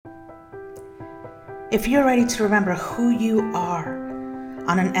If you're ready to remember who you are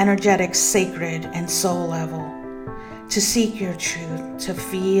on an energetic, sacred, and soul level, to seek your truth, to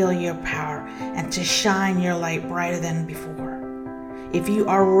feel your power, and to shine your light brighter than before, if you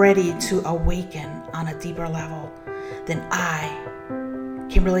are ready to awaken on a deeper level, then I,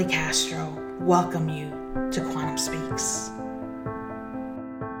 Kymberly Castro, welcome you to Quantum Speaks.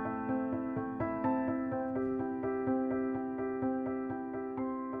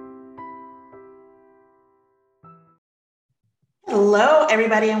 Hello,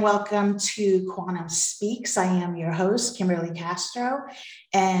 everybody, and welcome to Quantum Speaks. I am your host, Kymberly Castro,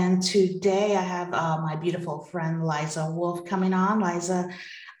 and today I have my beautiful friend Liza Wolf coming on. Liza,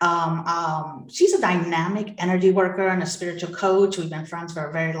 she's a dynamic energy worker and a spiritual coach. We've been friends for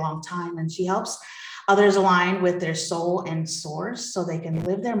a very long time, and she helps others align with their soul and source so they can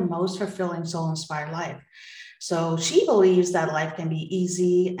live their most fulfilling soul-inspired life. So she believes that life can be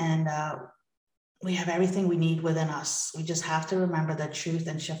easy and we have everything we need within us. We just have to remember the truth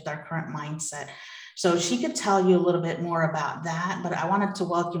and shift our current mindset. So she could tell you a little bit more about that, but I wanted to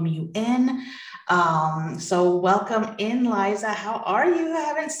welcome you in. So welcome in, Liza. How are you? I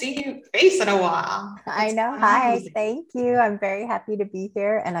haven't seen your face in a while. I know. Hi, thank you. I'm very happy to be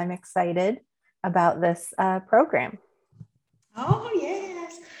here and I'm excited about this program. Oh,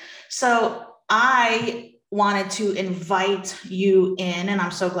 yes. So I wanted to invite you in, and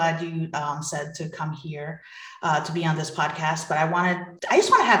I'm so glad you said to come here to be on this podcast. But I just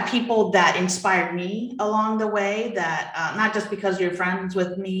want to have people that inspired me along the way, that not just because you're friends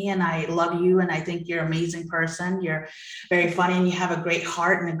with me and I love you and I think you're an amazing person, you're very funny and you have a great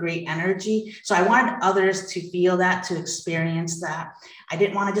heart and a great energy. So I wanted others to feel that, to experience that. I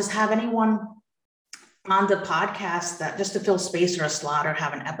didn't want to just have anyone on the podcast that just to fill space or a slot or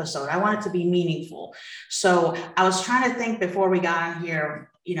have an episode. I want it to be meaningful. So I was trying to think before we got on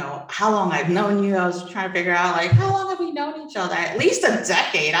here, how long I've known you. I was trying to figure out how long have we known each other? At least a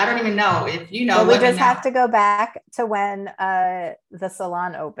decade. I don't even know if you know. Well, we just have to go back to when the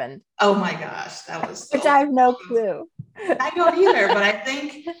salon opened. Oh my gosh, that was which I have no clue. I don't either, but I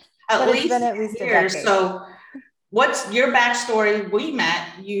think at least a decade. So what's your backstory? We met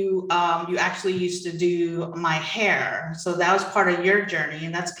you. You actually used to do my hair, so that was part of your journey,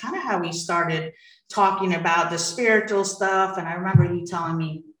 and that's kind of how we started talking about the spiritual stuff. And I remember you telling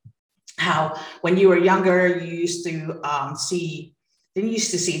me how when you were younger, you used to see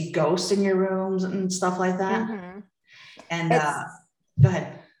ghosts in your rooms and stuff like that. Mm-hmm. And go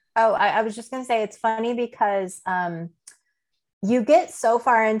ahead. Oh, I was just going to say it's funny because you get so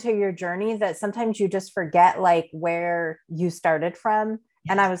far into your journey that sometimes you just forget where you started from. Yes.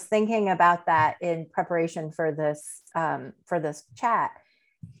 And I was thinking about that in preparation for this chat.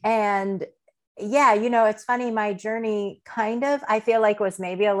 And yeah, it's funny, my journey I feel like was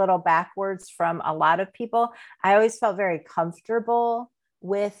maybe a little backwards from a lot of people. I always felt very comfortable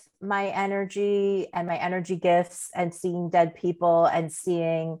with my energy and my energy gifts and seeing dead people and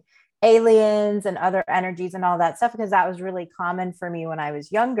seeing aliens and other energies and all that stuff, because that was really common for me when I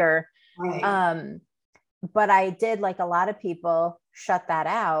was younger. Right. But I did, like a lot of people, shut that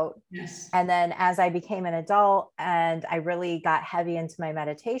out. Yes. And then as I became an adult and I really got heavy into my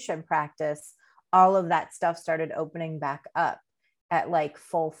meditation practice, all of that stuff started opening back up at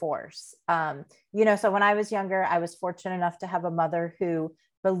full force. So when I was younger, I was fortunate enough to have a mother who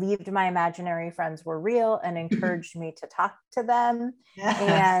believed my imaginary friends were real and encouraged me to talk to them.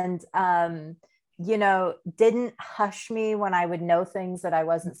 Yes. And, didn't hush me when I would know things that I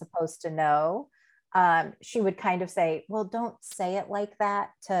wasn't supposed to know. She would kind of say, well, don't say it like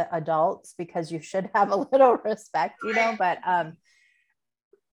that to adults because you should have a little respect, but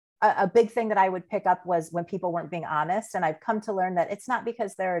a big thing that I would pick up was when people weren't being honest. And I've come to learn that it's not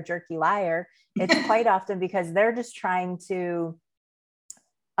because they're a jerky liar. It's quite often because they're just trying to,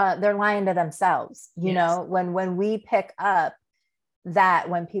 they're lying to themselves, yes. When we pick up that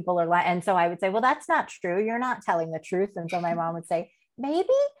when people are lying. And so I would say, well, that's not true. You're not telling the truth. And so my mom would say, maybe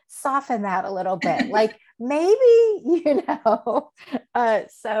soften that a little bit. Maybe,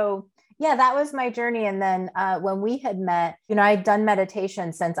 so yeah, that was my journey. And then when we had met, I'd done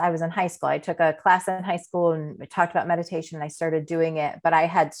meditation since I was in high school. I took a class in high school and we talked about meditation and I started doing it, but I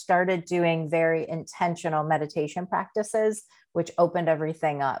had started doing very intentional meditation practices, which opened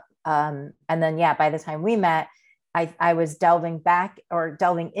everything up. And then, by the time we met, I was delving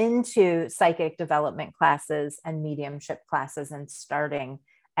into psychic development classes and mediumship classes and starting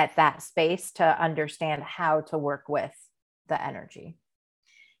at that space to understand how to work with the energy.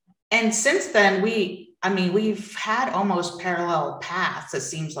 And since then, we've had almost parallel paths, it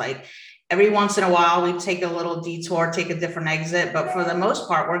seems like. every once in a while, we take a little detour, take a different exit. But for the most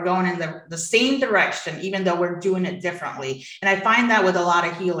part, we're going in the same direction, even though we're doing it differently. And I find that with a lot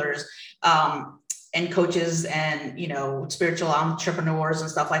of healers and coaches and, spiritual entrepreneurs and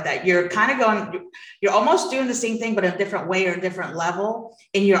stuff like that. You're kind of you're almost doing the same thing, but a different way or a different level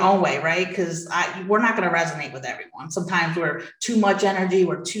in your own way, right? Because we're not going to resonate with everyone. Sometimes we're too much energy,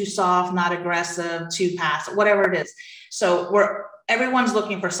 we're too soft, not aggressive, too passive, whatever it is. So everyone's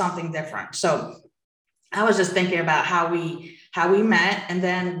looking for something different. So I was just thinking about how we met, and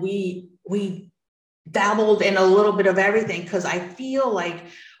then we dabbled in a little bit of everything, because I feel like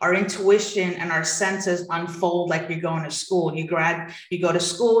our intuition and our senses unfold like you're going to school. You go to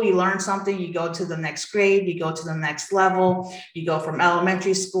school, you learn something, you go to the next grade, you go to the next level, you go from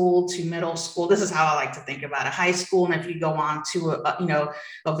elementary school to middle school. This is how I like to think about it. High school, and if you go on to a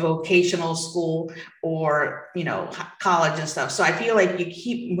vocational school or college and stuff. So I feel like you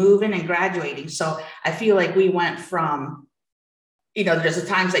keep moving and graduating. So I feel like we went from, there's the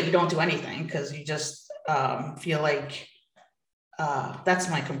times that you don't do anything because you just feel like, that's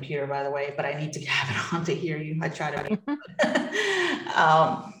my computer, by the way, but I need to have it on to hear you. I try to.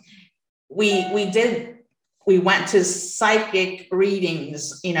 We went to psychic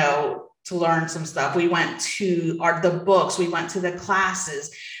readings, to learn some stuff. We went to the books. We went to the classes.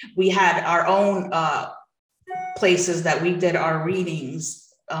 We had our own places that we did our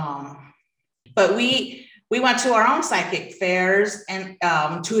readings. But we went to our own psychic fairs and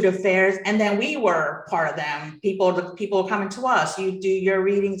intuitive fairs, and then we were part of them. People coming to us. You do your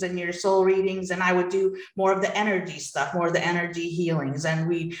readings and your soul readings, and I would do more of the energy stuff, more of the energy healings, and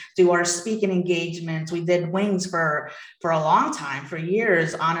we do our speaking engagements. We did wings for a long time, for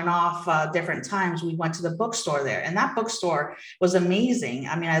years, on and off, different times. We went to the bookstore there, and that bookstore was amazing.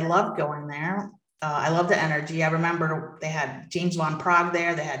 I mean, I loved going there. I love the energy. I remember they had James Von Prague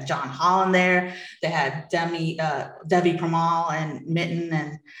there. They had John Holland there. They had Debbie Pramal and Mitten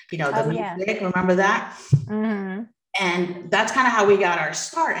and, music. Remember that? Mm-hmm. And that's kind of how we got our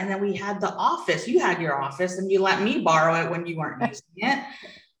start. And then we had the office. You had your office and you let me borrow it when you weren't using it.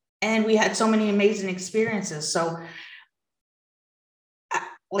 And we had so many amazing experiences. So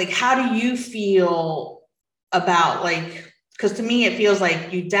how do you feel about because to me, it feels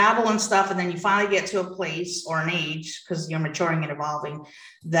like you dabble in stuff and then you finally get to a place or an age, because you're maturing and evolving,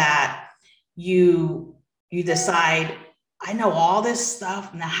 that you decide, I know all this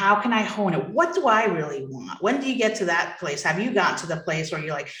stuff. Now, how can I hone it? What do I really want? When do you get to that place? Have you gotten to the place where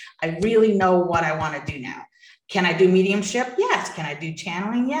you're like, I really know what I want to do now? Can I do mediumship? Yes. Can I do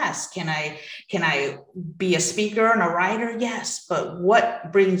channeling? Yes. Can I be a speaker and a writer? Yes. But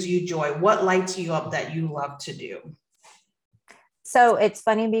what brings you joy? What lights you up that you love to do? So it's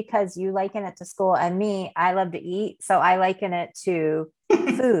funny because you liken it to school, and me, I love to eat. So I liken it to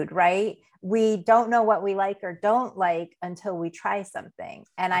food, right? We don't know what we like or don't like until we try something.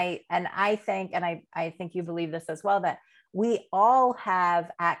 And I think you believe this as well, that we all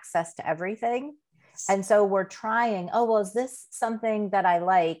have access to everything. And so we're trying, is this something that I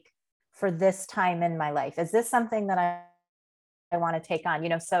like for this time in my life? Is this something that I want to take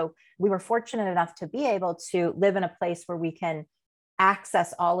on? So we were fortunate enough to be able to live in a place where we can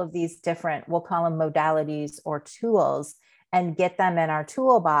access all of these different, we'll call them modalities or tools, and get them in our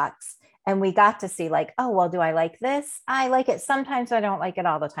toolbox. And we got to see do I like this? I like it sometimes, I don't like it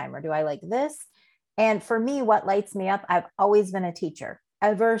all the time. Or do I like this? And for me, what lights me up, I've always been a teacher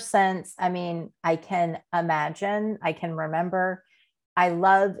ever since. I can imagine, I can remember, I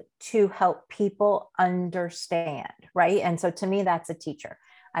love to help people understand, right? And so to me, that's a teacher.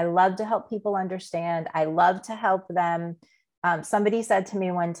 I love to help people understand. I love to help them. Somebody said to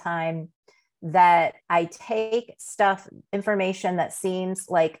me one time that I take information that seems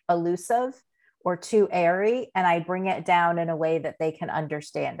like elusive or too airy, and I bring it down in a way that they can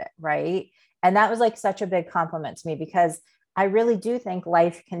understand it, right? And that was such a big compliment to me, because I really do think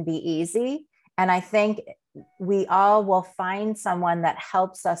life can be easy. And I think we all will find someone that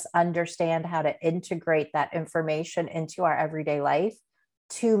helps us understand how to integrate that information into our everyday life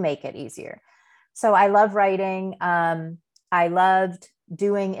to make it easier. So I love writing. I loved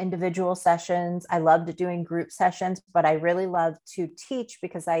doing individual sessions. I loved doing group sessions, but I really love to teach,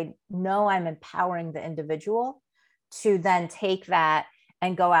 because I know I'm empowering the individual to then take that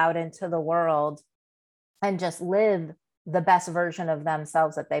and go out into the world and just live the best version of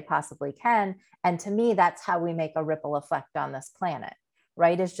themselves that they possibly can. And to me, that's how we make a ripple effect on this planet,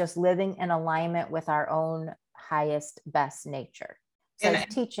 right? Is just living in alignment with our own highest, best nature. So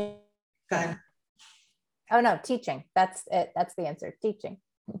it's teaching. Go ahead. Oh no, teaching. That's it. That's the answer. Teaching.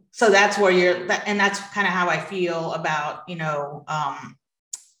 So that's where and that's kind of how I feel about,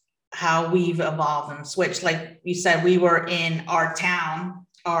 how we've evolved and switched. Like you said, we were in our town,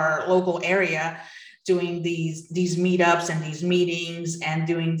 our local area, doing these meetups and these meetings and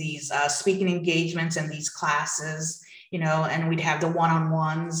doing these speaking engagements and these classes, and we'd have the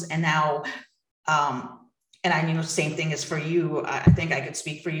one-on-ones. And now, and I know same thing is for you. I think I could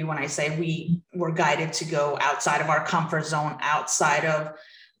speak for you when I say we were guided to go outside of our comfort zone, outside of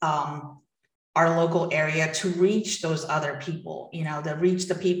our local area, to reach those other people, to reach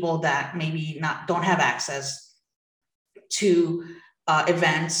the people that maybe don't have access to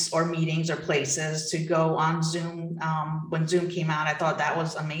events or meetings or places, to go on Zoom. When Zoom came out, I thought that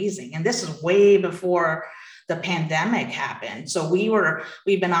was amazing. And this is way before the pandemic happened. So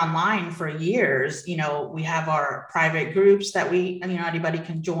we've been online for years. We have our private groups that anybody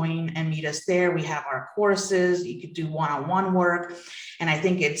can join and meet us there. We have our courses. You could do one-on-one work. And I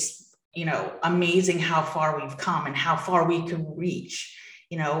think it's, amazing how far we've come and how far we can reach,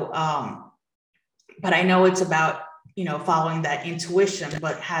 but I know it's about, following that intuition.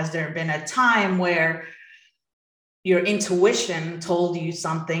 But has there been a time where your intuition told you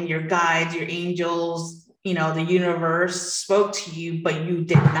something, your guides, your angels, the universe spoke to you, but you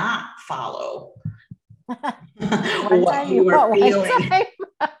did not follow what you were feeling?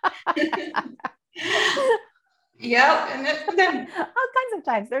 Yep. And then all kinds of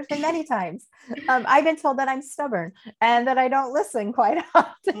times. There's been many times. I've been told that I'm stubborn and that I don't listen quite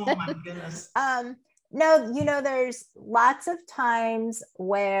often. Oh my goodness. No, there's lots of times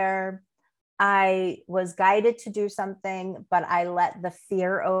where I was guided to do something, but I let the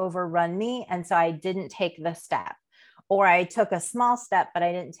fear overrun me. And so I didn't take the step, or I took a small step, but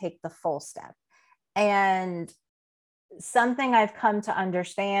I didn't take the full step. And something I've come to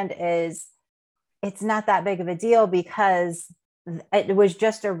understand is it's not that big of a deal, because it was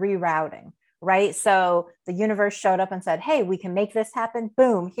just a rerouting, right? So the universe showed up and said, hey, we can make this happen.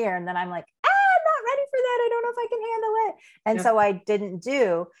 Boom, here. And then I'm like, I'm not ready for that. I don't know if I can handle it. And so I didn't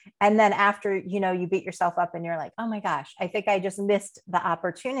do. And then after, you beat yourself up and you're like, oh my gosh, I think I just missed the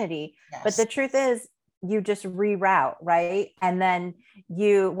opportunity. Yes. But the truth is, you just reroute, right? And then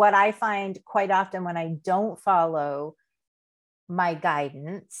what I find quite often when I don't follow my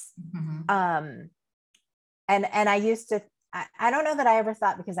guidance, and I used to, I don't know that I ever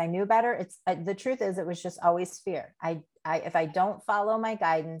thought because I knew better. It's the truth is, it was just always fear. If I don't follow my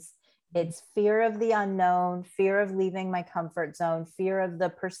guidance, it's fear of the unknown, fear of leaving my comfort zone, fear of the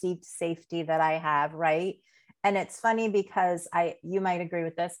perceived safety that I have, right? And it's funny because you might agree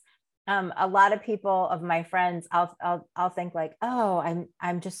with this. A lot of people of my friends, I'll think like, oh,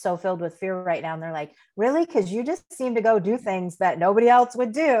 I'm just so filled with fear right now. And they're like, really? Because you just seem to go do things that nobody else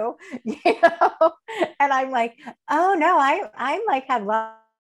would do, And I'm like, oh no, I'm like have a lot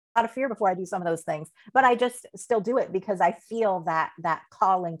of fear before I do some of those things, but I just still do it because I feel that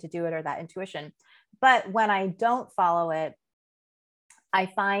calling to do it, or that intuition. But when I don't follow it, I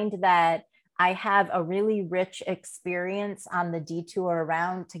find that I have a really rich experience on the detour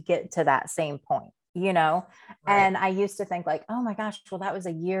around to get to that same point, Right. And I used to think like, oh my gosh, well, that was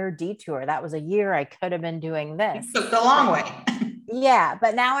a year detour. That was a year I could have been doing this. You took the long way. Yeah.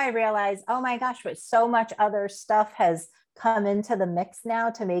 But now I realize, oh my gosh, but so much other stuff has come into the mix now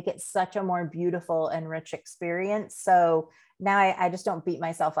to make it such a more beautiful and rich experience. So now I just don't beat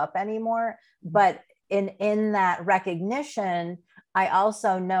myself up anymore. But in that recognition, I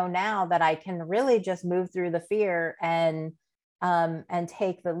also know now that I can really just move through the fear and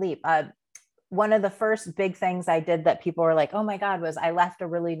take the leap. One of the first big things I did that people were like, oh my God, was I left a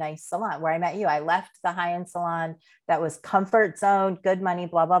really nice salon where I met you. I left the high-end salon that was comfort zone, good money,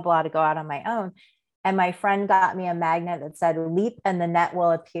 blah, blah, blah, to go out on my own. And my friend got me a magnet that said, leap and the net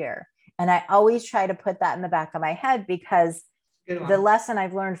will appear. And I always try to put that in the back of my head, because the lesson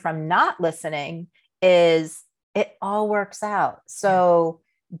I've learned from not listening is it all works out. So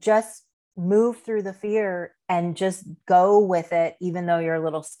just move through the fear and just go with it, even though you're a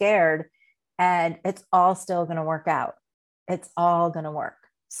little scared, and it's all still going to work out. It's all going to work.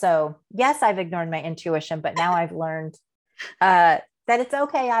 So yes, I've ignored my intuition, but now I've learned that it's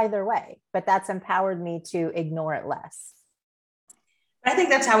okay either way, but that's empowered me to ignore it less. I think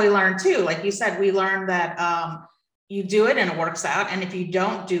that's how we learn too. Like you said, we learned that you do it and it works out. And if you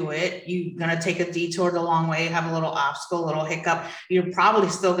don't do it, you're going to take a detour the long way, have a little obstacle, a little hiccup. You're probably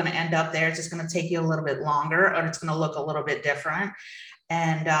still going to end up there. It's just going to take you a little bit longer, or it's going to look a little bit different.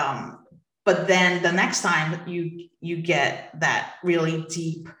 And, but then the next time you get that really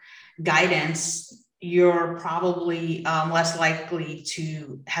deep guidance, you're probably less likely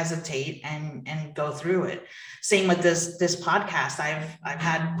to hesitate and go through it. Same with this podcast. I've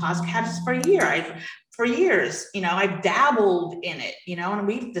had podcasts for a year. I've for years. I've dabbled in it, and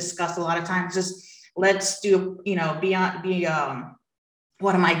we've discussed a lot of times, just let's do, be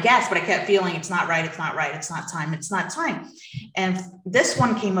one of my guests, but I kept feeling it's not right. It's not right. It's not time. It's not time. And this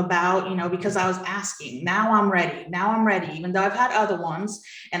one came about, because I was asking. Now I'm ready. Now I'm ready. Even though I've had other ones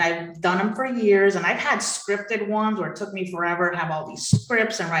and I've done them for years, and I've had scripted ones where it took me forever to have all these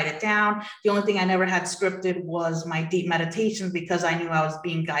scripts and write it down. The only thing I never had scripted was my deep meditations, because I knew I was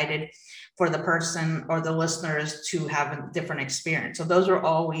being guided for the person or the listeners to have a different experience. So those were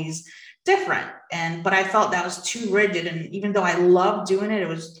always different. But I felt that was too rigid. And even though I loved doing it, it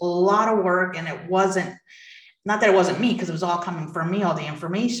was a lot of work, and it wasn't, not that it wasn't me, because it was all coming from me, all the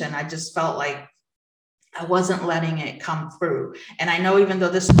information. I just felt like I wasn't letting it come through. And I know, even though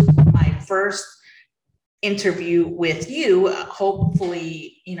this was my first interview with you,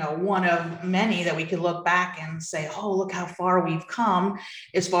 hopefully, one of many that we could look back and say, oh, look how far we've come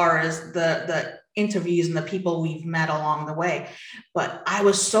as far as the interviews and the people we've met along the way. But I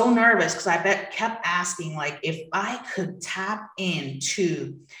was so nervous, because I kept asking, like, if I could tap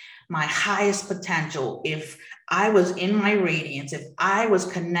into my highest potential, if I was in my radiance, if I was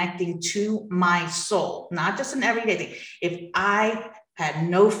connecting to my soul, not just an everyday thing, if I had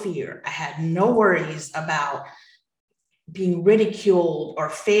no fear, I had no worries about being ridiculed or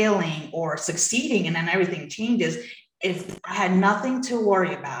failing or succeeding, and then everything changes. If I had nothing to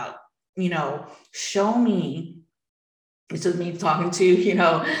worry about, show me, this is me talking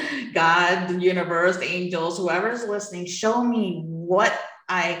to, God, the universe, the angels, whoever's listening, show me what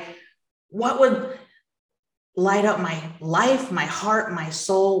would light up my life, my heart, my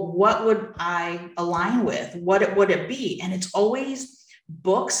soul. What would I align with? What would it be? And it's always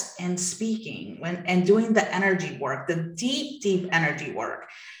books and speaking, and doing the energy work, the deep energy work,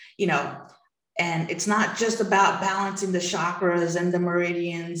 and it's not just about balancing the chakras and the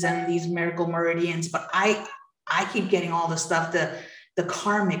meridians and these miracle meridians, but I keep getting all the stuff, the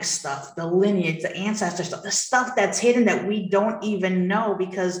karmic stuff, the lineage, the ancestor stuff, the stuff that's hidden that we don't even know,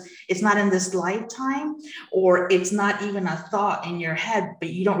 because it's not in this lifetime, or it's not even a thought in your head, but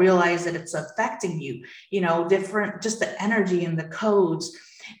you don't realize that it's affecting you, different, just the energy and the codes.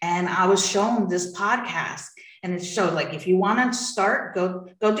 And I was shown this podcast, and it showed, like, if you want to start, go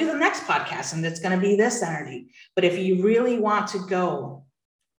do the next podcast, and it's going to be this energy. But if you really want to go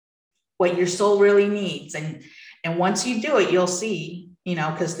what your soul really needs, and once you do it, you'll see,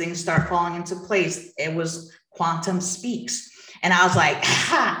 because things start falling into place. It was Quantum Speaks. And I was like,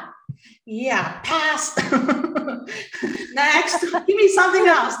 yeah, pass. Next, give me something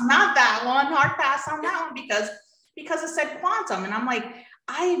else. Not that one. Hard pass on that one, because it said quantum. And I'm like,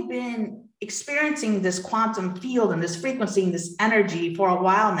 I've been experiencing this quantum field and this frequency and this energy for a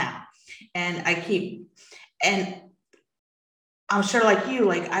while now. And and I'm sure, like you,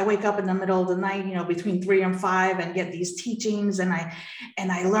 like, I wake up in the middle of the night, between 3 and 5, and get these teachings, and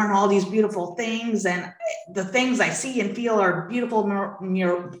I learn all these beautiful things, and the things I see and feel are beautiful,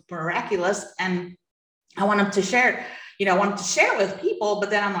 miraculous, and I want them to share. I want to share it with people, but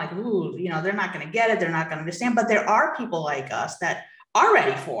then I'm like, ooh, they're not going to get it. They're not going to understand. But there are people like us that are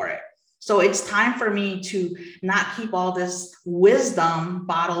ready for it. So it's time for me to not keep all this wisdom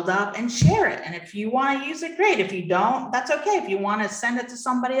bottled up and share it. And if you want to use it, great. If you don't, that's okay. If you want to send it to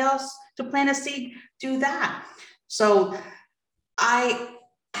somebody else to plant a seed, do that. So I'm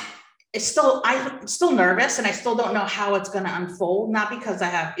still nervous, and I still don't know how it's going to unfold. Not because I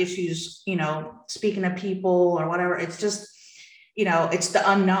have issues, speaking to people or whatever. It's just, it's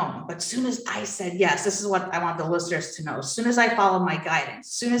the unknown. But as soon as I said yes, this is what I want the listeners to know. As soon as I followed my guidance,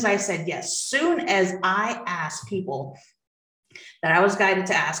 as soon as I said yes, soon as I asked people that I was guided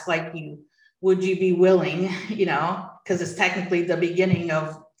to ask, like you, would you be willing, because it's technically the beginning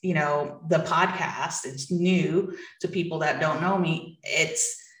of, the podcast. It's new to people that don't know me. As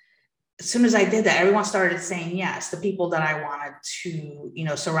soon as I did that, everyone started saying yes. The people that I wanted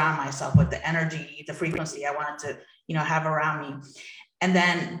to, surround myself with, the energy, the frequency I wanted to, have around me. And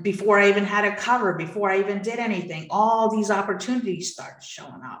then before I even had a cover, before I even did anything, all these opportunities started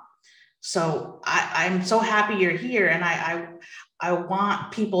showing up. So I'm so happy you're here. And I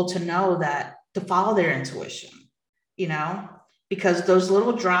want people to know that, to follow their intuition, because those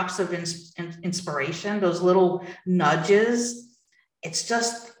little drops of inspiration, those little nudges, it's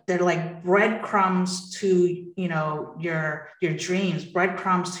just, they're like breadcrumbs to, your dreams,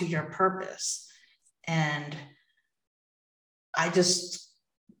 breadcrumbs to your purpose. And I don't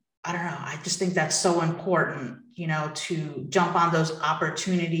know. I just think that's so important, to jump on those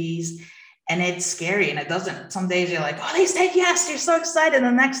opportunities. And it's scary. And it doesn't, some days you're like, oh, they said yes, you're so excited.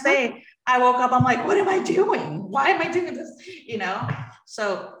 The next day I woke up, I'm like, what am I doing? Why am I doing this?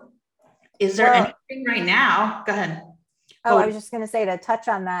 So Is there Well, anything right now? Go ahead. oh, I Go. was just going to say, to touch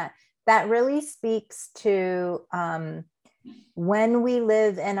on that, that really speaks to when we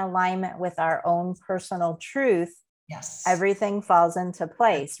live in alignment with our own personal truth, Yes. everything falls into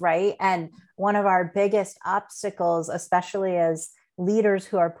place, right? And one of our biggest obstacles, especially as leaders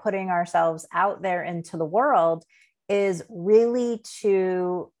who are putting ourselves out there into the world, is really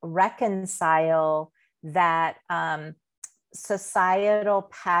to reconcile that societal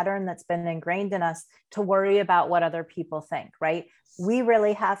pattern that's been ingrained in us to worry about what other people think, right? We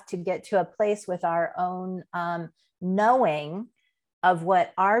really have to get to a place with our own knowing of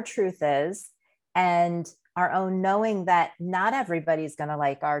what our truth is, and our own knowing that not everybody's going to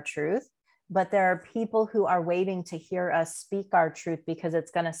like our truth, but there are people who are waiting to hear us speak our truth because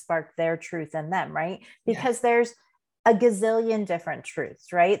it's going to spark their truth in them, right? Because Yes. there's a gazillion different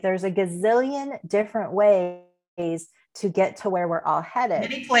truths, right? There's a gazillion different ways to get to where we're all headed. And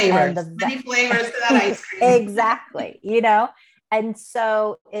Many flavors to that ice cream. exactly, and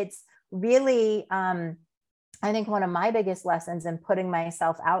so it's really I think one of my biggest lessons in putting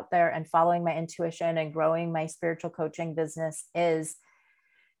myself out there and following my intuition and growing my spiritual coaching business is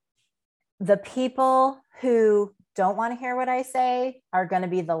the people who don't want to hear what I say are going to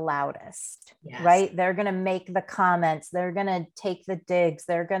be the loudest, Yes. right? They're going to make the comments, they're going to take the digs,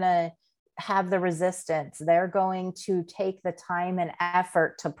 they're going to have the resistance, they're going to take the time and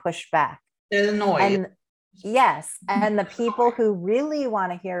effort to push back. There's a noise. And yes, and the people who really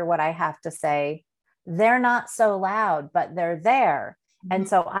want to hear what I have to say, they're not so loud, but they're there. And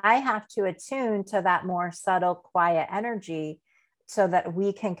so I have to attune to that more subtle, quiet energy so that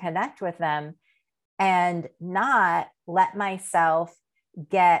we can connect with them and not let myself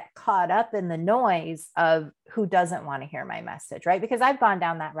get caught up in the noise of who doesn't want to hear my message, right? Because I've gone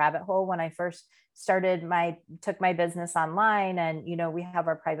down that rabbit hole when I first took my business online, and, we have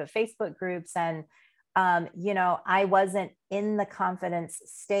our private Facebook groups, and I wasn't in the confidence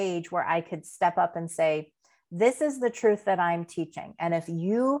stage where I could step up and say, this is the truth that I'm teaching. And if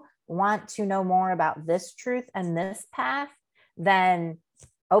you want to know more about this truth and this path, then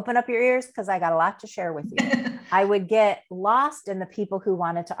open up your ears, because I got a lot to share with you. I would get lost in the people who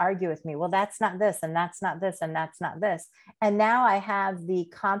wanted to argue with me. Well, that's not this, and that's not this, and that's not this. And now I have the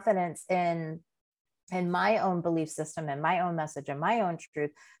confidence in my own belief system and my own message and my own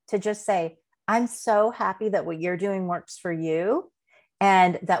truth to just say, I'm so happy that what you're doing works for you,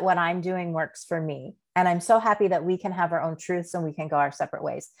 and that what I'm doing works for me. And I'm so happy that we can have our own truths and we can go our separate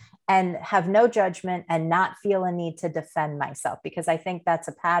ways and have no judgment and not feel a need to defend myself. Because I think that's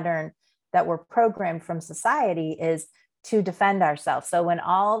a pattern that we're programmed from society, is to defend ourselves. So when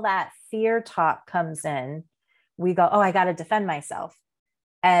all that fear talk comes in, we go, oh, I got to defend myself.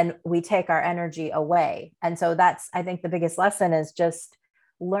 And we take our energy away. And so that's, I think the biggest lesson is just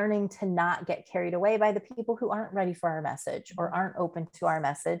learning to not get carried away by the people who aren't ready for our message, or aren't open to our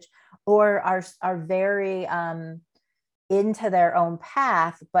message, or are very into their own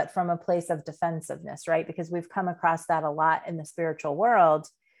path, but from a place of defensiveness, right? Because we've come across that a lot in the spiritual world.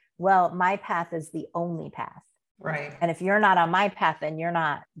 Well, my path is the only path. Right. And if you're not on my path, then you're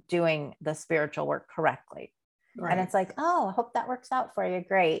not doing the spiritual work correctly. Right. And it's like, oh, I hope that works out for you.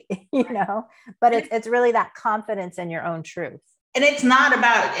 Great. But it's really that confidence in your own truth. And it's not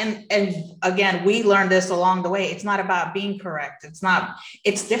about, and again, we learned this along the way. It's not about being correct. It's different.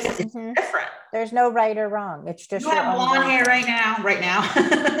 It's different. There's no right or wrong. It's just you have blonde hair right now.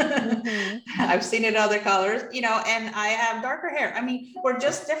 I've seen it other colors, and I have darker hair. I mean, we're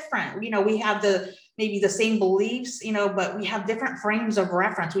just different. We have maybe the same beliefs, but we have different frames of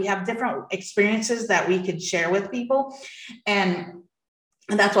reference. We have different experiences that we could share with people. And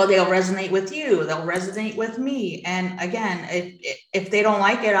that's why they'll resonate with you. They'll resonate with me. And again, if they don't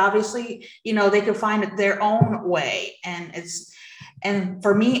like it, obviously, they could find it their own way. And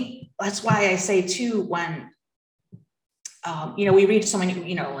for me, that's why I say too, when, we read so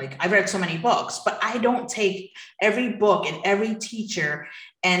many, like I've read so many books, but I don't take every book and every teacher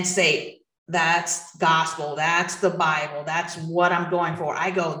and say, that's gospel, that's the Bible, that's what I'm going for.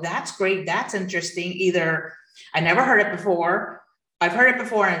 I go, that's great. That's interesting. Either I never heard it before, I've heard it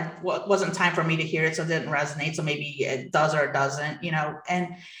before, and it wasn't time for me to hear it, so it didn't resonate. So maybe it does or it doesn't,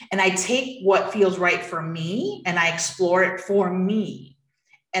 and I take what feels right for me and I explore it for me.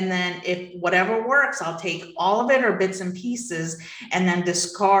 And then if whatever works, I'll take all of it or bits and pieces and then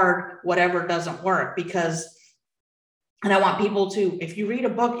discard whatever doesn't work. And I want people to, if you read a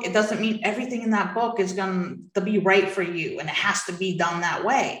book, it doesn't mean everything in that book is going to be right for you. And it has to be done that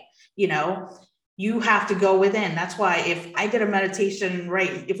way, You have to go within. That's why if we did a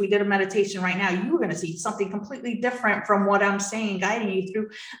meditation right now, you were going to see something completely different from what I'm saying, guiding you through,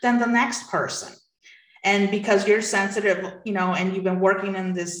 than the next person. And because you're sensitive, and you've been working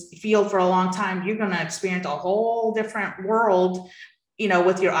in this field for a long time, you're going to experience a whole different world,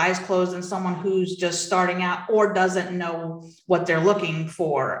 with your eyes closed, and someone who's just starting out or doesn't know what they're looking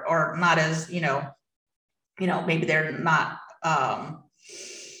for, or not as, maybe they're not,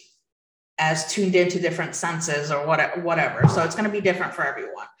 as tuned into different senses or whatever. So it's going to be different for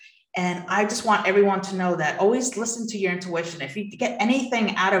everyone. And I just want everyone to know that always listen to your intuition. If you get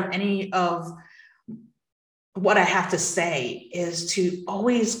anything out of any of what I have to say, is to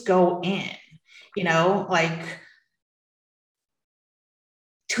always go in, like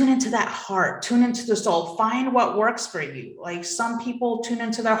tune into that heart, tune into the soul, find what works for you. Like some people tune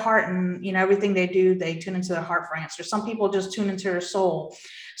into their heart and, everything they do, they tune into their heart for answers. Some people just tune into their soul.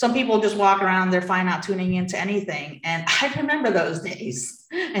 Some people just walk around, they're fine not tuning into anything. And I remember those days,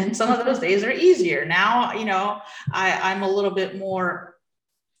 and some of those days are easier. Now, I'm a little bit more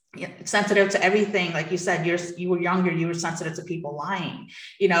sensitive to everything. Like you said, you were younger, you were sensitive to people lying,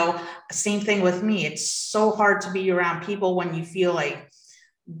 same thing with me. It's so hard to be around people when you feel like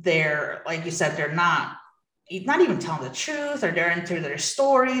they're, like you said, they're not even telling the truth, or they're into their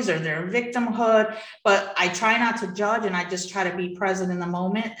stories or their victimhood. But I try not to judge, and I just try to be present in the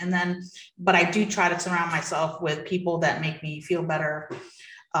moment. But I do try to surround myself with people that make me feel better,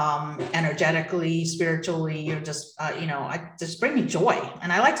 energetically, spiritually, or just, I just bring me joy.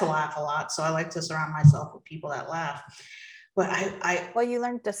 And I like to laugh a lot. So I like to surround myself with people that laugh. But well, you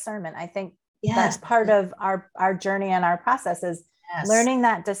learned discernment. I think yes, that's part of our journey and our process is learning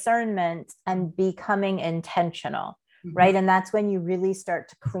that discernment and becoming intentional, right? And that's when you really start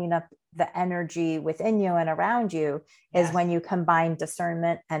to clean up the energy within you and around you, is when you combine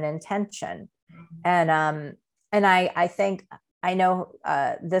discernment and intention. And I think, I know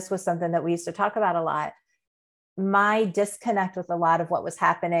this was something that we used to talk about a lot. My disconnect with a lot of what was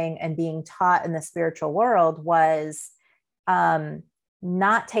happening and being taught in the spiritual world was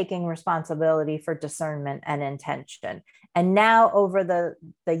not taking responsibility for discernment and intention. And now over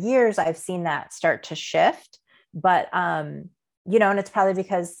the years, I've seen that start to shift. But, and it's probably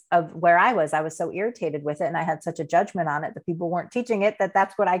because of where I was so irritated with it. And I had such a judgment on it that people weren't teaching it,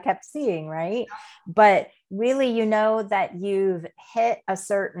 that's what I kept seeing. Right. But really, that you've hit a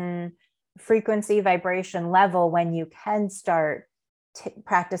certain frequency, vibration level when you can start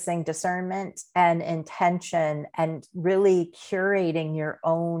practicing discernment and intention, and really curating your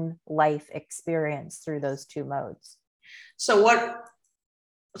own life experience through those two modes. So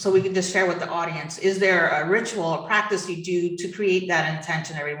we can just share with the audience, is there a ritual, a practice you do to create that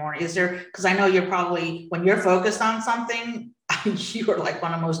intention every morning? Is there, because I know you're probably, when you're focused on something, you are like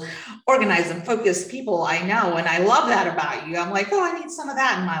one of the most organized and focused people I know. And I love that about you. I'm like, oh, I need some of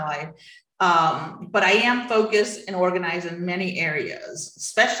that in my life. But I am focused and organized in many areas,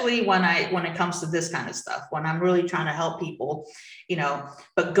 especially when it comes to this kind of stuff, when I'm really trying to help people,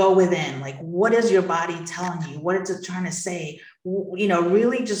 but go within, like, what is your body telling you? What is it trying to say?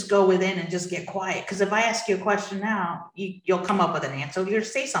 Really just go within and just get quiet. Because if I ask you a question now, you'll come up with an answer. You'll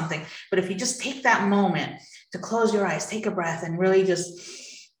say something. But if you just take that moment to close your eyes, take a breath, and really just,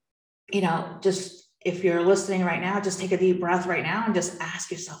 if you're listening right now, just take a deep breath right now and just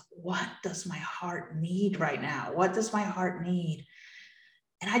ask yourself, what does my heart need right now? What does my heart need?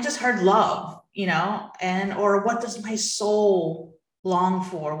 And I just heard love, or what does my soul long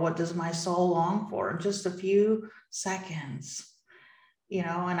for? What does my soul long for? In just a few seconds,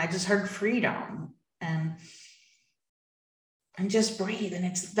 and I just heard freedom, and just breathe. And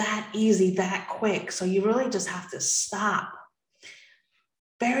it's that easy, that quick. So you really just have to stop.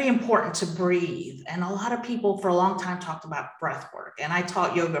 Very important to breathe. And a lot of people for a long time talked about breath work. And I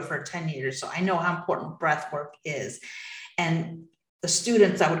taught yoga for 10 years. So I know how important breath work is. And the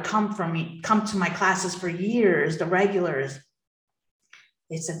students that would come to my classes for years, the regulars,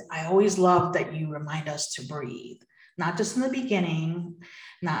 they said, I always love that you remind us to breathe, not just in the beginning,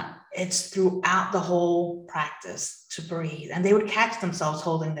 it's throughout the whole practice to breathe. And they would catch themselves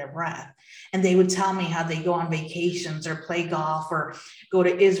holding their breath. And they would tell me how they go on vacations or play golf or go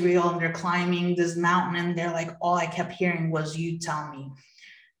to Israel, and they're climbing this mountain. And they're like, all I kept hearing was you tell me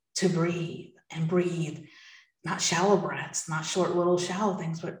to breathe, and breathe, not shallow breaths, not short little shallow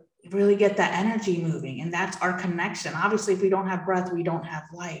things, but really get that energy moving. And that's our connection. Obviously, if we don't have breath, we don't have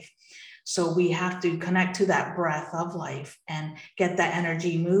life. So we have to connect to that breath of life and get that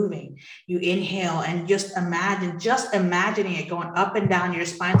energy moving. You inhale and just imagining it going up and down your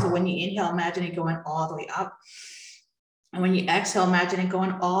spine. So when you inhale, imagine it going all the way up. And when you exhale, imagine it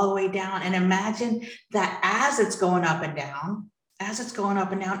going all the way down, and imagine that as it's going up and down,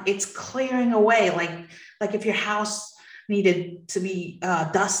 it's clearing away. Like if your house needed to be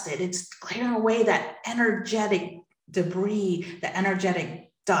dusted, it's clearing away that energetic debris, the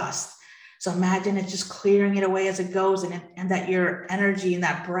energetic dust. So imagine it just clearing it away as it goes, and that your energy and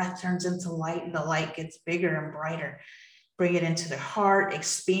that breath turns into light, and the light gets bigger and brighter. Bring it into the heart,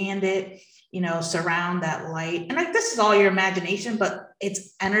 expand it, surround that light. And like, this is all your imagination, but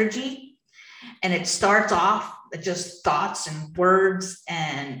it's energy. And it starts off just thoughts and words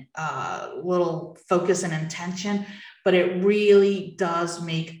and little focus and intention, but it really does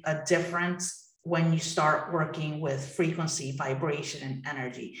make a difference when you start working with frequency, vibration, and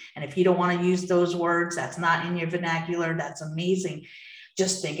energy. And if you don't want to use those words, that's not in your vernacular, that's amazing.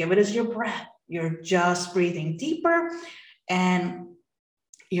 Just think of it as your breath. You're just breathing deeper and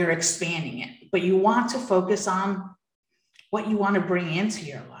you're expanding it. But you want to focus on what you want to bring into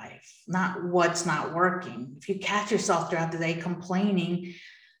your life, not what's not working. If you catch yourself throughout the day complaining,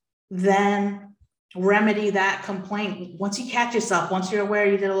 then remedy that complaint. Once you catch yourself, once you're aware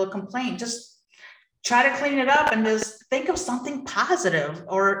you did a little complaint, just try to clean it up and just think of something positive,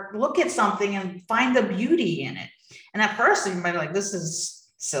 or look at something and find the beauty in it. And at first you might be like, this is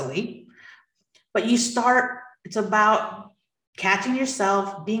silly, but it's about catching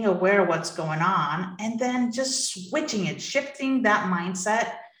yourself, being aware of what's going on, and then just switching it, shifting that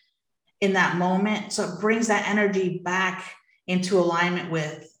mindset in that moment. So it brings that energy back into alignment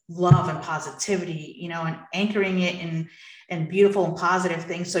with love and positivity, and anchoring it in beautiful and positive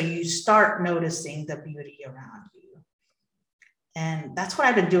things. So you start noticing the beauty around you. And that's what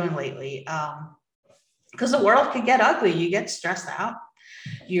I've been doing lately. Because the world could get ugly. You get stressed out.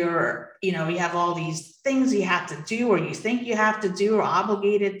 You have all these things you have to do, or you think you have to do, or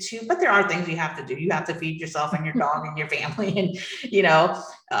obligated to, but there are things you have to do. You have to feed yourself and your dog and your family, and,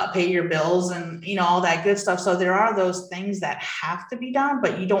 pay your bills and, all that good stuff. So there are those things that have to be done,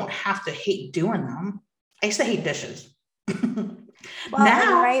 but you don't have to hate doing them. I used to hate dishes. Well,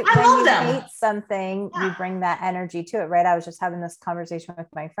 now right, I when love you them. hate something, you bring that energy to it, right? I was just having this conversation with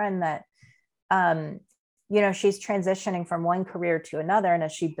my friend that, she's transitioning from one career to another. And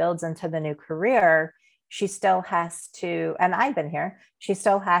as she builds into the new career, she still has to, and I've been here, she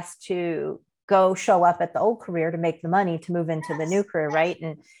still has to go show up at the old career to make the money to move into the new career. Right.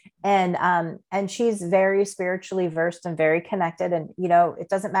 And she's very spiritually versed and very connected. And, it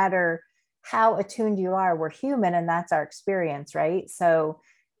doesn't matter how attuned you are, we're human, and that's our experience. Right. So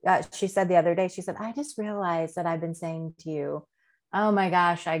she said the other day, she said, I just realized that I've been saying to you, oh my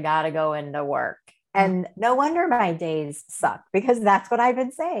gosh, I got to go into work. And no wonder my days suck, because that's what I've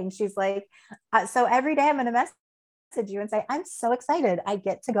been saying. She's like, so every day I'm going to message you and say, I'm so excited I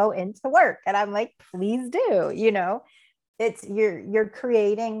get to go into work. And I'm like, please do. It's you're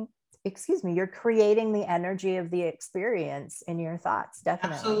creating the energy of the experience in your thoughts.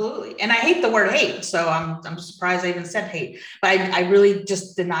 Definitely. Absolutely. And I hate the word hate. So I'm surprised I even said hate, but I really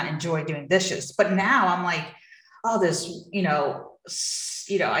just did not enjoy doing dishes. But now I'm like, oh, this,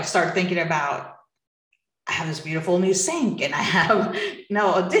 I start thinking about, I have this beautiful new sink, and I have,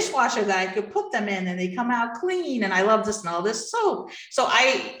 a dishwasher that I could put them in and they come out clean. And I love the smell of this soap. So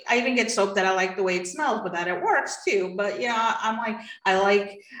I even get soap that I like the way it smells, but that it works too. But I'm like,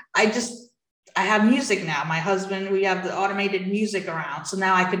 I have music now. My husband, we have the automated music around. So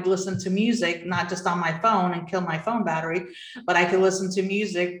now I could listen to music, not just on my phone and kill my phone battery, but I could listen to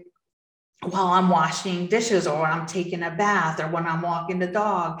music while I'm washing dishes, or when I'm taking a bath, or when I'm walking the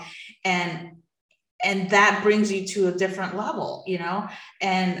dog. And that brings you to a different level,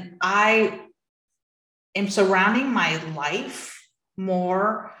 and I am surrounding my life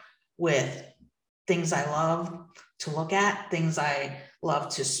more with things I love to look at, things I love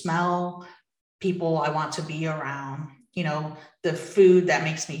to smell, people I want to be around, the food that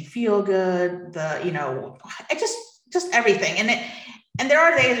makes me feel good, I just everything. And there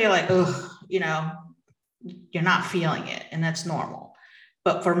are days you're like, oh, you're not feeling it, and that's normal.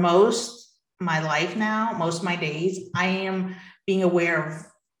 But for most my life now, most of my days, I am being aware of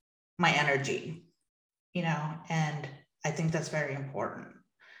my energy, and I think that's very important.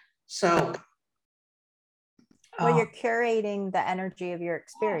 So, well, you're curating the energy of your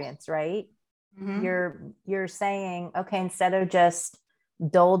experience, right? Mm-hmm. You're saying, okay, instead of just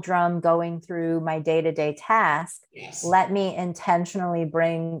doldrum going through my day-to-day task, yes, let me intentionally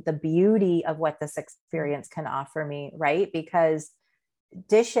bring the beauty of what this experience can offer me, right? Because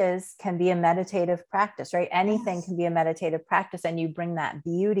dishes can be a meditative practice, right? Anything, yes, can be a meditative practice, and you bring that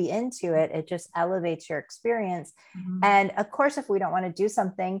beauty into it. It just elevates your experience. Mm-hmm. And of course, if we don't want to do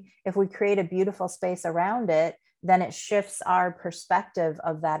something, if we create a beautiful space around it, then it shifts our perspective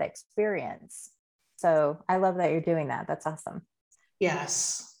of that experience. So I love that you're doing that. That's awesome.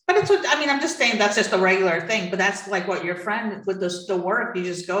 Yes. But it's what, I mean, I'm just saying that's just a regular thing, but that's like what your friend with the work, you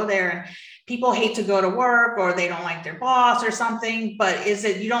just go there and people hate to go to work or they don't like their boss or something. But is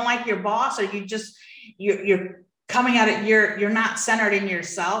it, you don't like your boss, or you just, you're coming at it, you're not centered in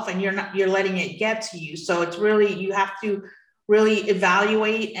yourself, and you're letting it get to you. So it's really, you have to really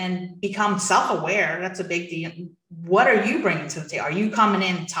evaluate and become self-aware. That's a big deal. What are you bringing to the table? Are you coming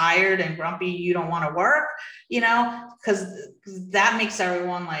in tired and grumpy? You don't want to work, because that makes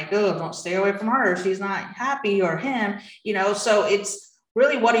everyone like, oh, don't stay away from her. She's not happy, or him, so it's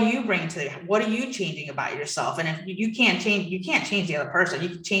really, what are you bringing to the, what are you changing about yourself? And if you can't change the other person. You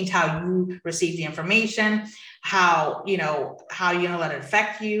can change how you receive the information, how you're going to let it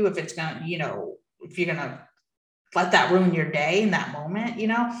affect you. If it's going to, if you're going to let that ruin your day in that moment,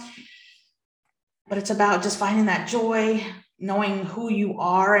 but it's about just finding that joy, knowing who you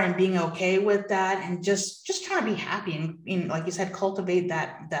are and being okay with that, and just trying to be happy and like you said, cultivate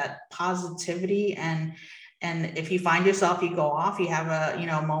that positivity. And if you find yourself, you go off, you have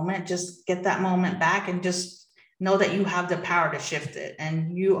a moment, just get that moment back and just know that you have the power to shift it,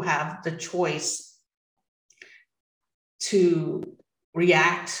 and you have the choice to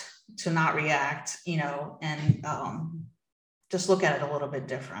react, to not react, and just look at it a little bit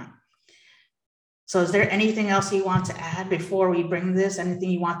different. So is there anything else you want to add before we bring this? Anything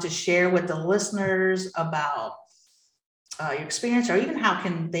you want to share with the listeners about your experience, or even how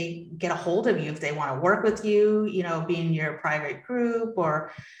can they get a hold of you if they want to work with you, be in your private group,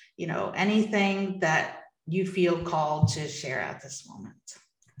 or, anything that you feel called to share at this moment?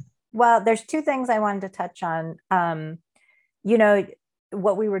 Well, there's two things I wanted to touch on.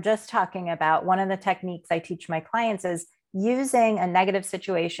 What we were just talking about, one of the techniques I teach my clients is using a negative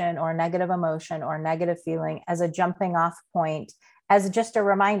situation or negative emotion or negative feeling as a jumping off point, as just a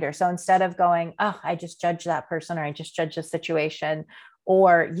reminder. So instead of going, oh, I just judged that person, or I just judged the situation,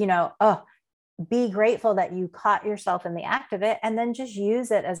 or, oh, be grateful that you caught yourself in the act of it, and then just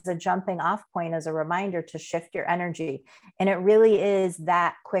use it as a jumping off point, as a reminder to shift your energy. And it really is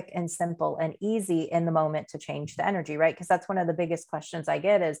that quick and simple and easy in the moment to change the energy, right? Because that's one of the biggest questions I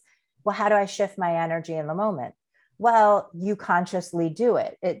get is, well, how do I shift my energy in the moment? Well, you consciously do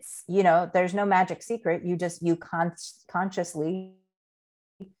it. It's, there's no magic secret. You consciously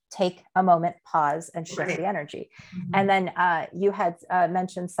take a moment, pause, and shift the energy. Mm-hmm. And then you had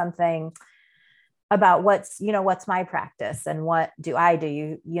mentioned something about what's my practice and what do I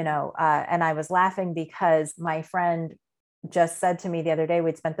do, and I was laughing because my friend just said to me the other day,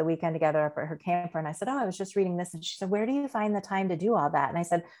 we'd spent the weekend together up at her camper. And I said, oh, I was just reading this. And she said, where do you find the time to do all that? And I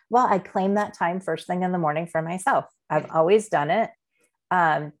said, well, I claim that time first thing in the morning for myself. I've always done it.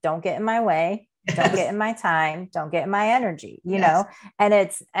 Don't get in my way. Don't get in my time. Don't get in my energy, know?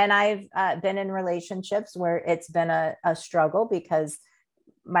 And I've been in relationships where it's been a struggle because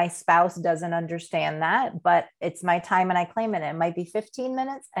my spouse doesn't understand that, but it's my time and I claim it. It might be 15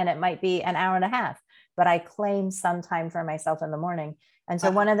 minutes and it might be an hour and a half, but I claim some time for myself in the morning. And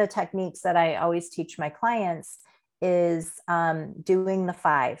so one of the techniques that I always teach my clients is doing the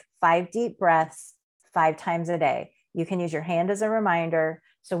five deep breaths 5 times a day. You can use your hand as a reminder.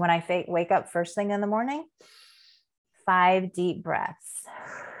 So when I wake up first thing in the morning, 5 deep breaths,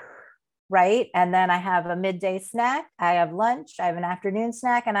 right? And then I have a midday snack, I have lunch, I have an afternoon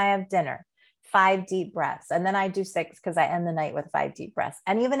snack, and I have dinner. 5 deep breaths. And then I do 6 because I end the night with 5 deep breaths.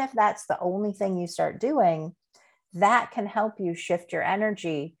 And even if that's the only thing you start doing, that can help you shift your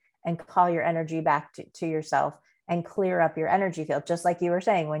energy and call your energy back to yourself and clear up your energy field. Just like you were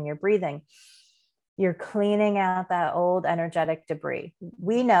saying, when you're breathing, you're cleaning out that old energetic debris.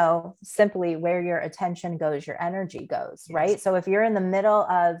 We know simply where your attention goes, your energy goes, right? So if you're in the middle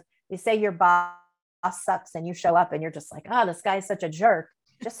of, you say your boss sucks and you show up and you're just like, oh, this guy's such a jerk.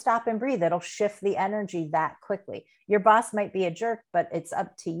 Just stop and breathe. It'll shift the energy that quickly. Your boss might be a jerk, but it's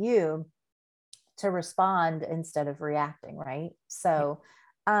up to you to respond instead of reacting, right? So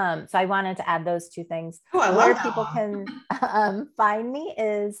I wanted to add those 2 things. Where people can find me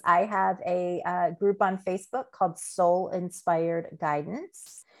is I have a group on Facebook called Soul Inspired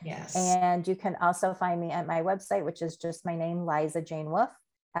Guidance. Yes. And you can also find me at my website, which is just my name, Liza Jane Wolf,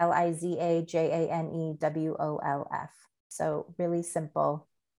 LizaJaneWolf. So really simple.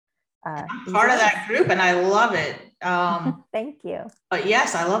 I'm part of that group and I love it. Thank you. But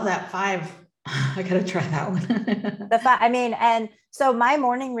yes, I love that 5. I gotta try that one. And so my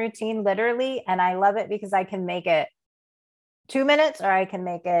morning routine literally, and I love it because I can make it 2 minutes or I can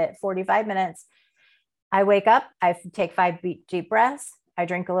make it 45 minutes. I wake up, I take 5 deep breaths. I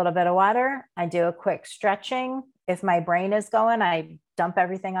drink a little bit of water. I do a quick stretching. if my brain is going, I dump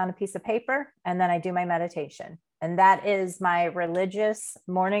everything on a piece of paper and then I do my meditation. And that is my religious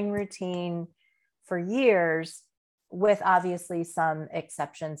morning routine for years, with obviously some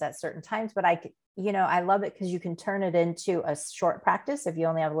exceptions at certain times. But I love it because you can turn it into a short practice if you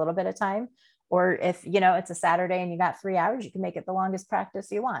only have a little bit of time. Or if, it's a Saturday and you got 3 hours, you can make it the longest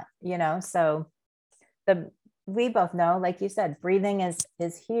practice you want. So we both know, like you said, breathing is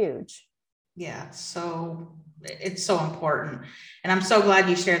huge. Yeah, so it's so important, and I'm so glad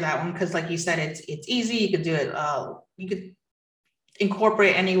you shared that one, because like you said, it's easy. You could do it. You could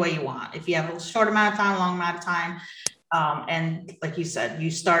incorporate any way you want. If you have a short amount of time, long amount of time, and like you said, you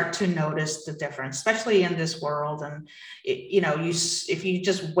start to notice the difference, especially in this world. And if you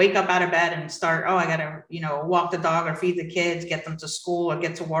just wake up out of bed and start, oh, I gotta walk the dog or feed the kids, get them to school or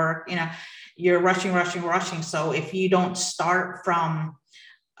get to work. You're rushing. So if you don't start from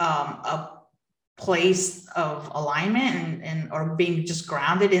a place of alignment and or being just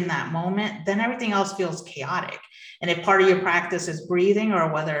grounded in that moment, then everything else feels chaotic. And if part of your practice is breathing,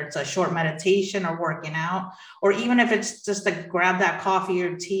 or whether it's a short meditation or working out, or even if it's just to grab that coffee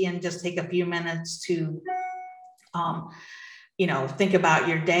or tea and just take a few minutes to think about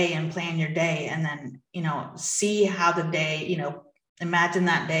your day and plan your day, and then see how the day, imagine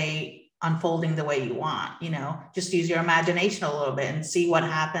that day unfolding the way you want. Just use your imagination a little bit and see what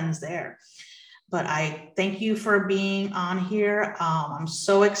happens there. But I thank you for being on here. I'm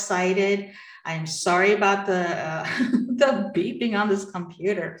so excited. I'm sorry about the the beeping on this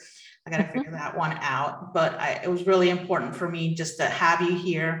computer. I got to figure that one out. But it was really important for me just to have you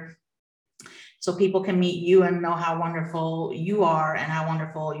here, so people can meet you and know how wonderful you are and how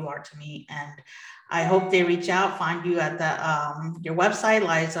wonderful you are to me. And I hope they reach out, find you at your website,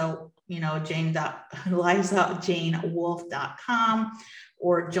 Liza, LizaJaneWolf.com,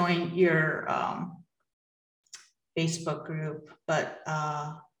 or join your Facebook group. But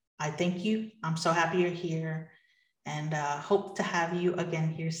I thank you. I'm so happy you're here, and hope to have you again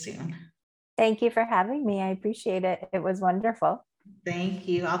here soon. Thank you for having me. I appreciate it. It was wonderful. Thank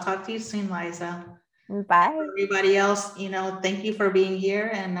you. I'll talk to you soon, Liza. Bye. For everybody else, thank you for being here,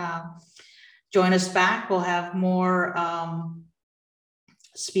 and join us back. We'll have more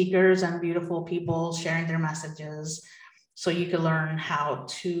speakers and beautiful people sharing their messages, so you can learn how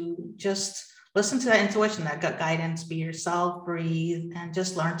to just listen to that intuition, that gut guidance, be yourself, breathe, and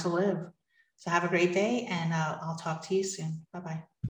just learn to live. So have a great day, and I'll talk to you soon. Bye-bye.